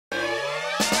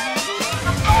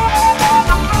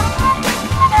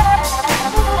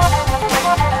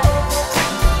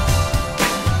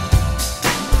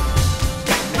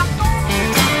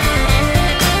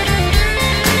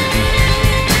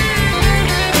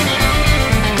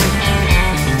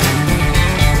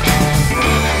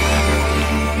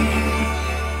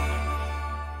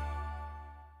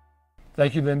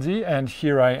Thank you, Lindsay. And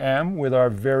here I am with our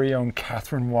very own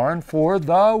Kathrine Warren for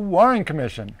the Warren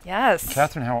Commission. Yes.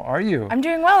 Kathrine, how are you? I'm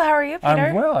doing well. How are you, Peter?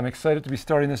 I'm well. I'm excited to be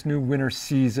starting this new winter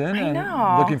season. I know.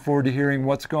 And looking forward to hearing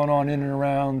what's going on in and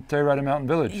around Telluride and Mountain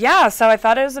Village. Yeah, so I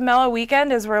thought it was a mellow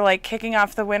weekend as we're like kicking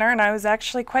off the winter, and I was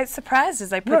actually quite surprised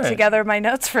as I put together my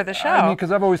notes for the show. I mean,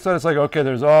 because I've always thought it's like, okay,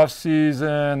 there's off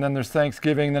season, then there's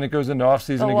Thanksgiving, then it goes into off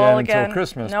season again until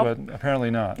Christmas, nope. But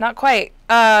apparently not. Not quite.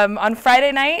 On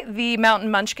Friday night, the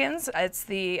Mountain Munchkins, it's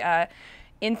the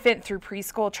infant through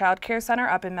preschool child care center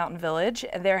up in Mountain Village.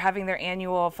 They're having their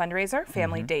annual fundraiser,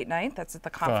 family date night. That's at the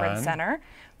conference center.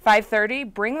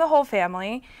 5:30, bring the whole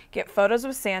family, get photos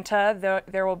with Santa.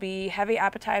 There will be heavy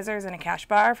appetizers and a cash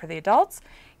bar for the adults,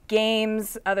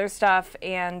 games, other stuff,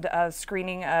 and a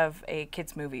screening of a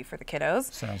kids movie for the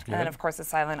kiddos. Sounds good. And then, of course, a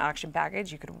silent auction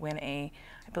package. You could win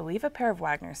I believe, a pair of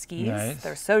Wagner skis. Nice.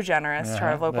 They're so generous to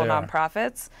our local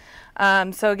nonprofits.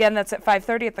 So again, that's at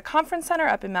 5:30 at the conference center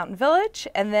up in Mountain Village.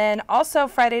 And then also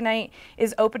Friday night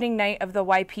is opening night of the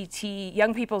YPT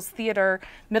Young People's Theater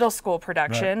middle school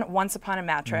production, Once Upon a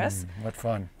Mattress. What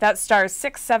fun. That stars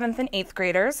 6th, 7th, and 8th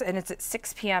graders, and it's at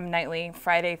 6 p.m. nightly,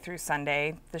 Friday through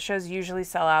Sunday. The shows usually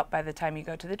sell out by the time you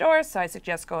go to the doors, so I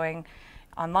suggest going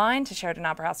online to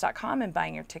SheridanOperaHouse.com and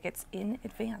buying your tickets in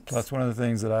advance. That's one of the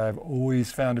things that I've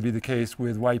always found to be the case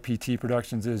with YPT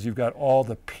Productions is you've got all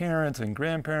the parents and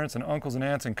grandparents and uncles and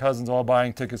aunts and cousins all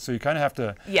buying tickets, so you kind of have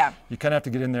to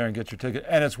get in there and get your ticket,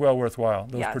 and it's well worthwhile.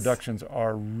 Those productions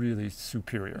are really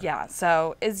superior. Yeah.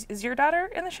 So is your daughter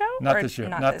in the show? Not this year.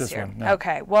 Not this year. No.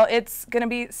 Okay. Well, it's going to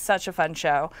be such a fun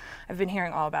show. I've been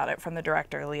hearing all about it from the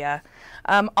director, Leah.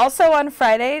 Also on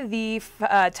Friday, the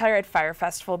Telluride Fire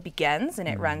Festival begins, and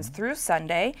it runs through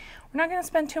Sunday. We're not going to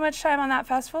spend too much time on that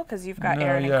festival because you've got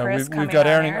Aaron and Chris coming we've got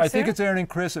Aaron. I think it's Aaron and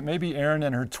Chris. It may be Aaron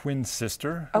and her twin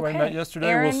sister who I met yesterday.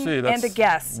 Aaron we'll see. And a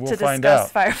guest to find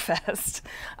discuss out. Firefest.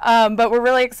 But we're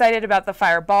really excited about the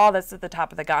Fireball. That's at the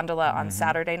top of the gondola on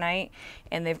Saturday night.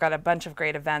 And they've got a bunch of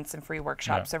great events and free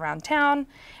workshops around town.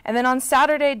 And then on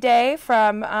Saturday day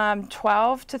from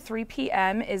 12 to 3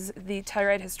 p.m. is the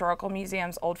Telluride Historical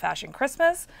Museum's Old Fashioned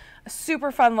Christmas. A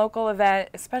super fun local event,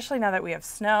 especially now that we have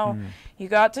snow. You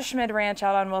go out to Schmid Ranch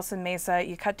out on Wilson Mesa,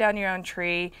 you cut down your own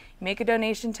tree, you make a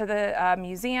donation to the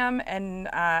museum, and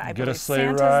I believe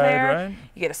Santa's there. Right?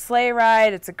 You get a sleigh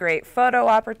ride. It's a great photo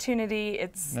opportunity.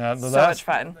 It's so much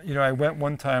fun. You know, I went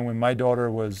one time when my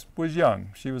daughter was young.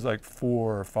 She was like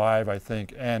 4 or 5, I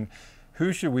think. And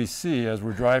who should we see as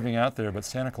we're driving out there but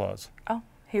Santa Claus? Oh,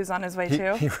 he was on his way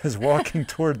too? He was walking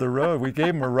toward the road. We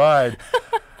gave him a ride.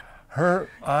 Her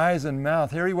eyes and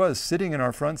mouth, here he was sitting in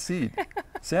our front seat.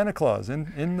 Santa Claus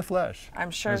in the flesh.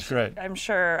 I'm sure. That's great. I'm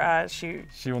sure she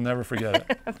will never forget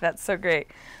it. That's so great.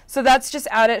 So that's just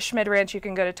out at Schmid Ranch. You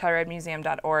can go to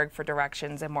TellurideMuseum.org for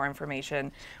directions and more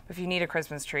information. If you need a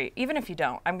Christmas tree, even if you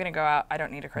don't, I'm going to go out. I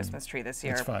don't need a Christmas tree this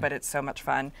year, but it's so much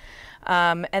fun.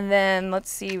 And then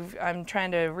let's see. I'm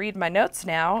trying to read my notes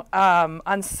now.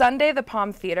 On Sunday, the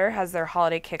Palm Theater has their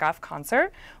holiday kickoff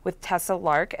concert with Tessa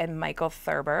Lark and Michael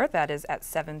Thurber. That is at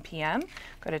 7 p.m.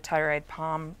 Go to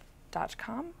TelluridePalm.com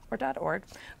or .org.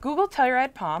 Google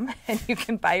Telluride Palm, and you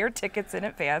can buy your tickets in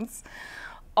advance.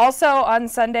 Also on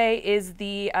Sunday is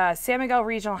the San Miguel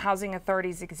Regional Housing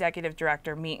Authority's Executive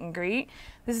Director meet and greet.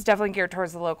 This is definitely geared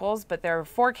towards the locals, but there are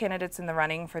 4 candidates in the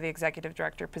running for the Executive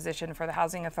Director position for the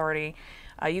Housing Authority.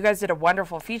 You guys did a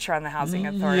wonderful feature on the Housing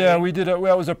Authority. Yeah, we did.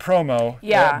 Well, it was a promo,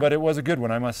 but it was a good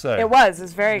one, I must say. It was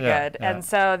very good. Yeah. And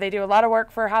so they do a lot of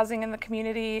work for housing in the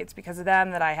community. It's because of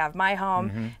them that I have my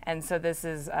home. And so this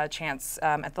is a chance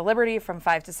at the Liberty from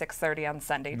 5 to 6:30 on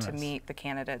Sunday to meet the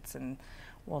candidates, and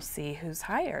we'll see who's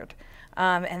hired.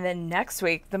 And then next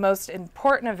week, the most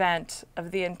important event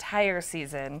of the entire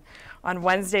season, on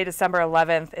Wednesday, December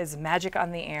 11th, is Magic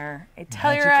on the Air, a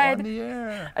Telluride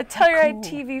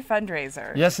TV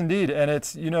fundraiser. Yes, indeed. And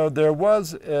it's, you know, there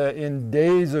was, in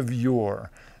days of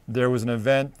yore, there was an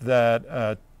event that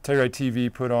Telluride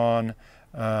TV put on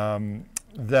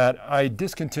that I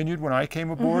discontinued when I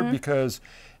came aboard because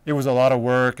it was a lot of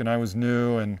work and I was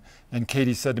new, and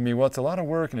Katie said to me, well, it's a lot of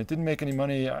work and it didn't make any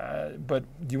money, but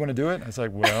do you want to do it? I was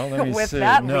like, well, let me see.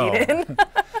 No.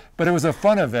 But it was a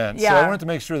fun event, so I wanted to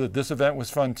make sure that this event was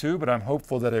fun too, but I'm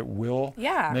hopeful that it will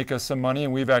make us some money,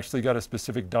 and we've actually got a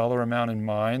specific dollar amount in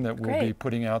mind that we'll be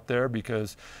putting out there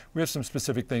because we have some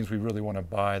specific things we really want to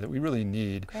buy that we really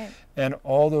need. And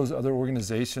all those other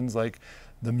organizations like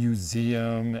the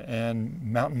museum and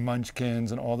Mountain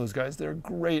Munchkins and all those guys. They're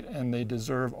great, and they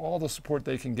deserve all the support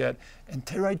they can get. And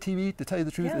Telluride TV, to tell you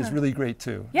the truth, is really great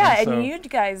too. Yeah, and you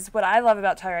guys, what I love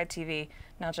about Telluride TV,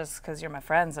 not just because you're my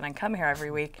friends and I come here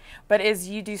every week, but is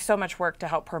you do so much work to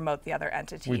help promote the other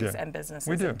entities and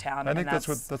businesses in town. I think that's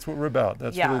what we're about.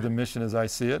 That's really the mission as I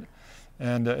see it.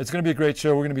 And it's going to be a great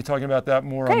show. We're going to be talking about that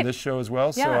more on this show as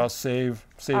well. So I'll save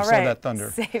some of that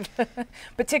thunder.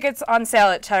 But tickets on sale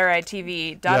at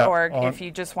TellurideTV.org if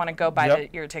you just want to go buy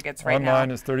your tickets right now.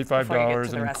 Online is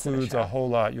 $35 and includes a whole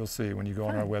lot. You'll see when you go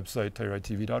on our website,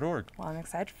 TellurideTV.org. Well, I'm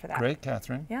excited for that. Great,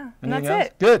 Kathrine. Yeah, and that's else?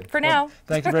 it. Good. For now.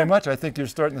 Thank you very much. I think you're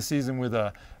starting the season with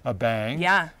a bang.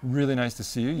 Yeah. Really nice to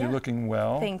see you. You're looking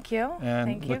well. Thank you.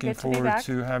 And looking forward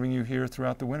to having you here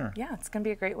throughout the winter. Yeah, it's going to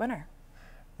be a great winter.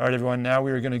 All right, everyone, now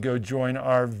we are going to go join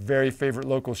our very favorite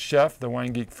local chef, the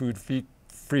wine geek food freak,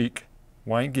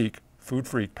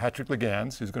 Patrick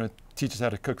Legans, who's going to teach us how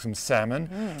to cook some salmon,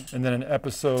 and then an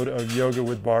episode of Yoga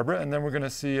with Barbara, and then we're going to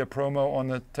see a promo on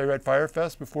the Telluride Fire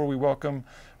Fest before we welcome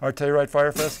our Telluride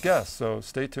Fire Fest guests, so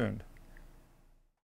stay tuned.